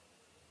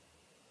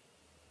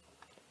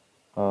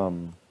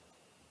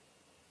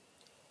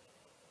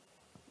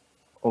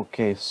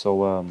 Okay,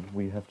 so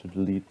we have to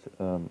delete.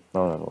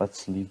 No,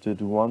 let's leave the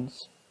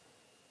ones.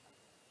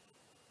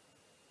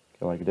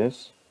 Okay, like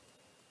this.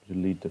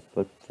 Delete the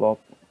flip flop.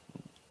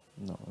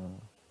 No.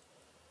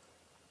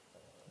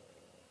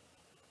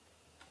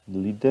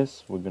 Delete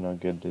this. We're gonna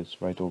get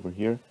this right over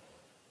here.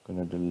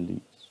 Gonna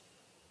delete.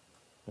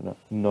 Gonna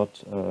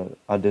not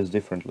add this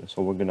differently.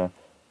 So we're gonna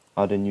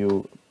add a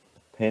new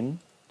pin.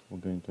 We're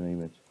going to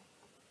name it.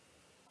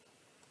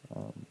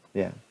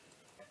 Yeah.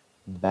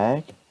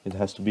 Back. It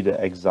has to be the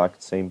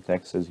exact same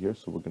text as here.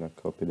 So we're gonna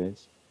copy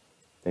this,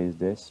 paste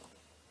this,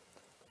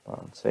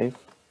 and save.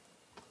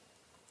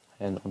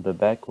 And on the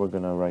back, we're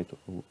gonna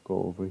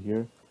go over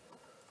here,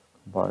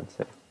 compile and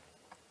save.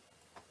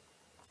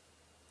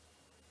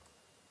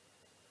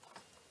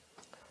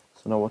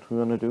 So now what we're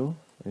gonna do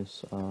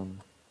is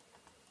on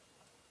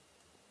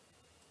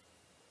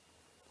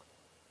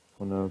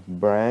a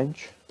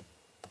branch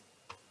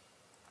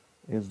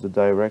is the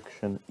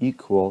direction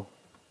equal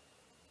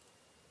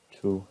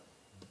to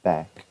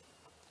back.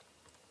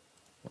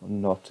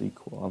 Not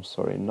equal. I'm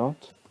sorry,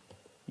 not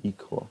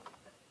equal.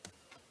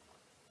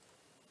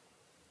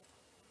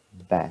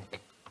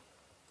 Back.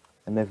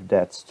 And if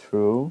that's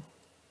true,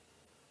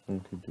 then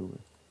we could do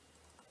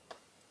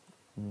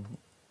it.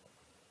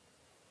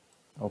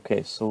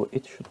 Okay, so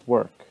it should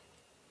work.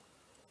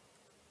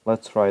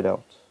 Let's try it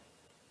out.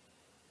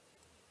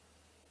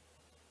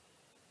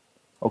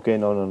 Okay,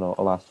 no,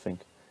 a last thing.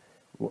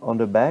 On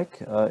the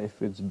back,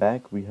 if it's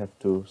back, we have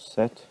to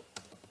set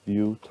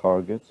view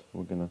target.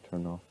 We're gonna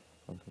turn off.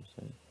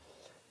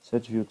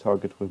 Set view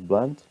target with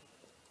blend.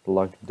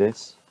 Plug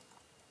this.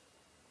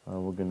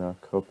 We're gonna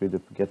copy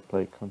the get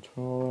play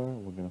controller.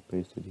 We're gonna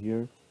paste it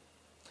here.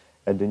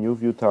 And the new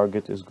view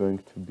target is going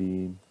to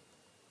be.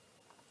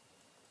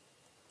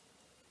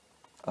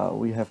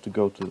 We have to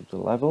go to the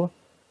level,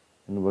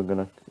 and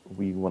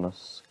we wanna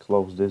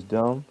close this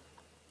down.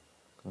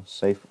 Gonna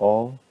save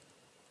all.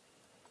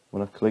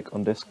 Wanna click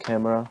on this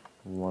camera.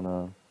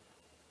 Wanna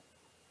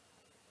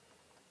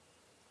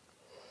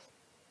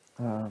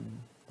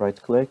right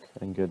click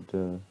and get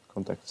the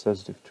contact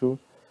sensitive tool.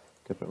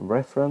 Get a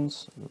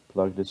reference.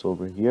 Plug this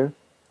over here.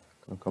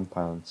 Gonna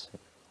compile and save.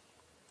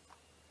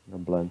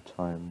 Gonna blend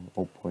time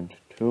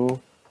 0.2.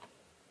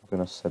 I'm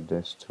gonna set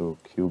this to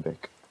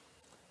cubic.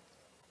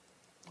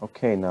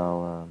 Okay,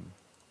 now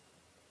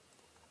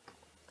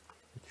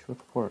it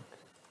should work.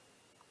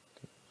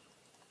 Okay.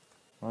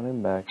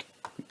 Running back,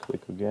 we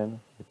click again,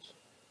 it's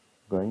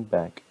going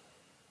back,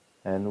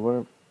 and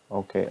we're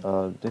okay.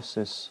 This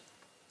is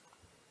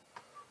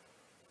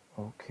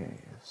okay.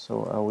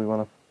 So we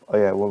wanna,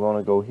 we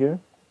wanna go here,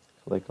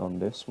 click on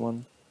this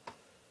one,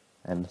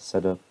 and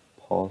set a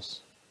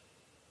pause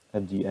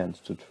at the end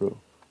to true.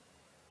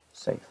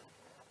 Save.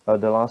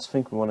 The last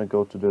thing, we wanna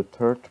go to the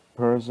third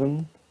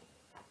person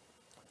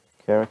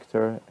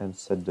character and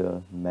set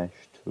the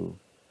mesh to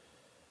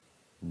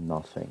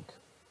nothing.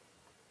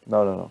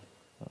 No.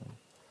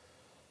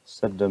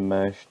 Set the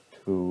mesh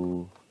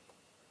to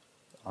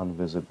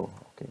invisible.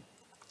 Okay.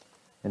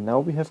 And now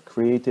we have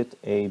created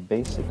a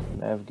basic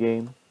FNaF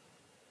game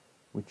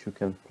which you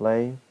can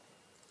play.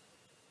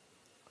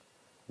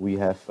 We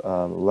have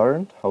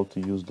learned how to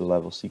use the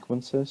level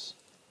sequences.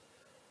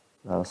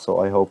 So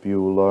I hope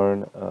you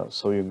learn.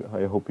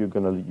 I hope you're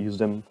gonna use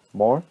them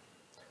more.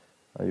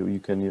 You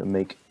can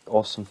make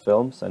awesome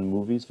films and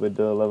movies with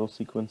the level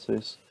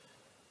sequences.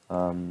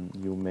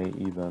 You may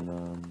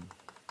even,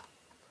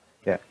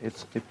 yeah,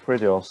 it's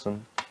pretty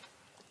awesome.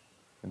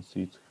 You can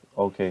see it.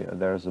 Okay,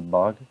 there's a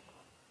bug.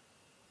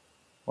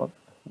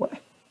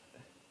 What?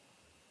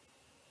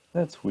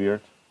 That's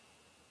weird.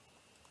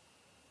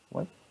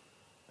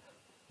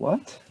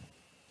 What?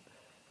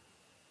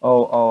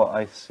 Oh,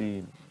 I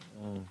see.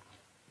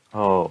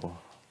 Oh.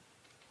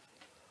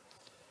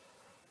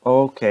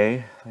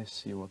 Okay, I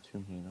see what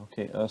you mean.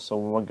 Okay, so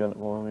what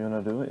we're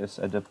gonna do is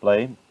at the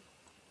play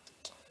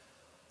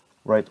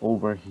right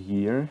over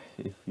here.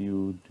 If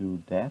you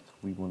do that,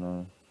 we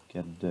wanna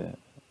get the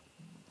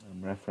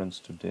reference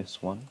to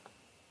this one,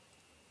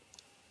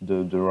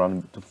 the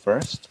run to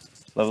first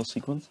level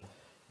sequence.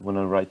 I'm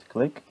gonna right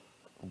click,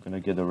 I'm gonna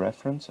get a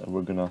reference, and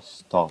we're gonna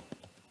stop.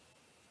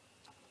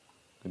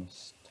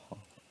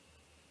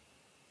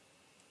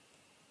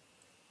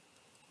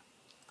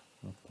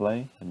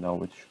 Play, and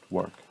now it should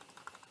work.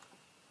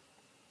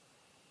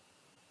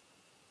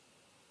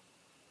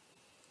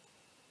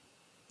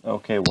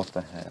 Okay, what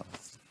the hell?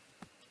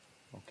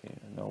 Okay,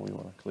 now we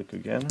want to click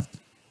again,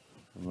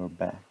 and we're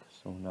back.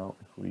 So now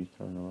if we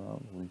turn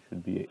around, we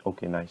should be...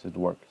 Okay, nice, it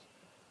works.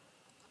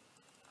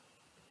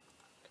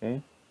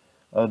 Okay,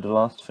 the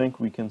last thing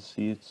we can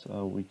see is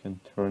we can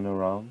turn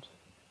around,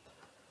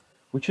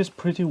 which is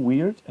pretty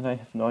weird, and I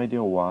have no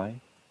idea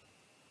why.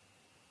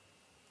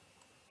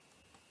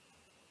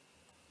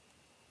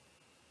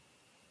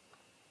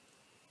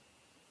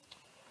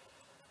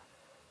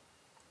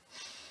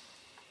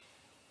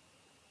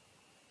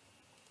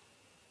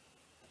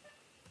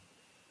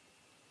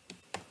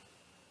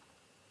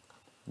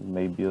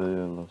 Maybe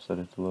I'll set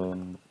it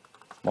to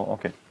small.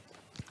 Okay,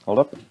 hold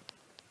up.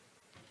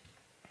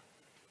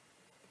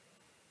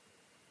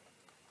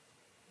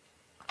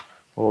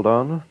 Hold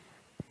on.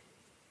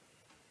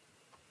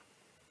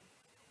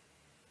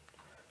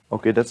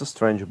 Okay, that's a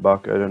strange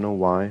bug. I don't know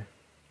why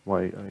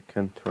I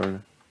can't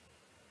turn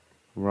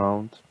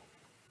around.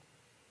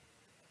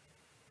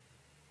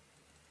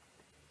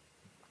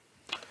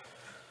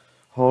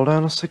 Hold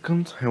on a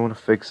second. I want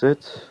to fix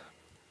it.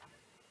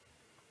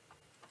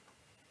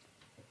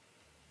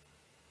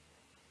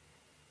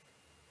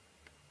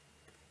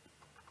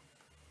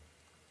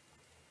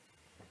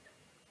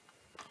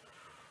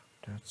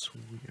 That's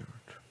weird.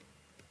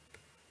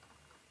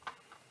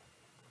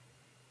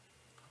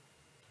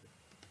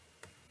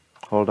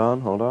 Hold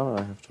on,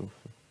 I have to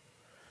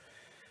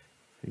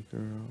figure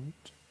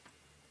out.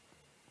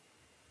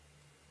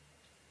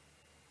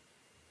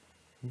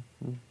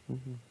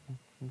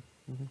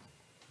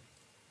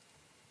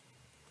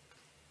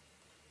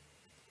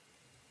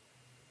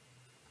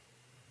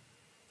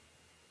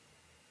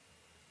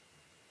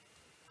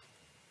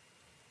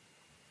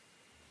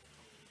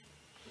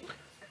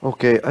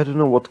 Okay, I don't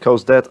know what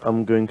caused that.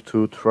 I'm going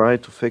to try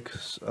to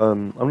fix.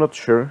 I'm not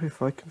sure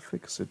if I can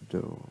fix it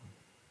though.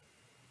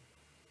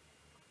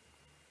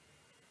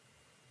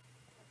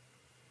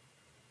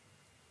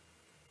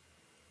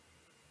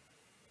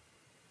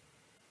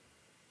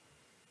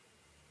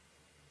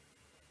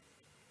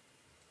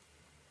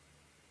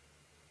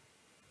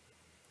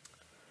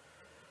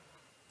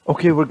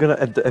 Okay, we're gonna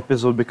end the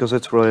episode because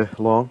it's really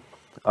long.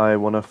 I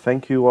wanna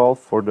thank you all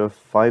for the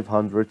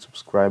 500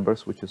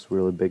 subscribers, which is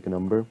really big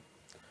number.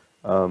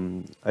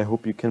 I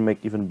hope you can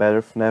make even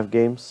better FNaF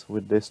games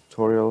with this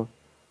tutorial.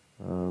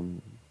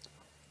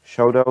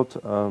 Shout out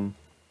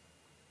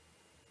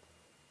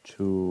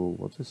to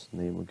what's his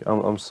name again?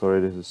 I'm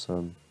sorry, this is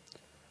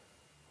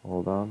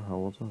hold on, how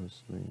was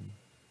his name?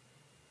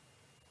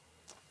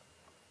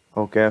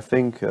 Okay, I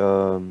think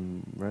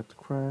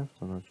Redcraft,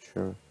 I'm not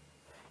sure.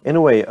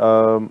 Anyway,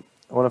 I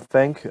want to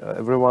thank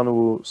everyone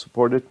who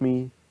supported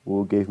me,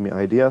 who gave me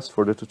ideas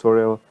for the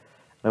tutorial.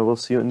 I will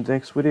see you in the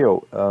next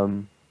video.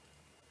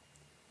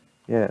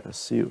 Yeah,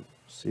 see you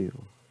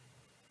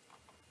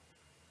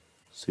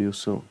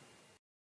soon.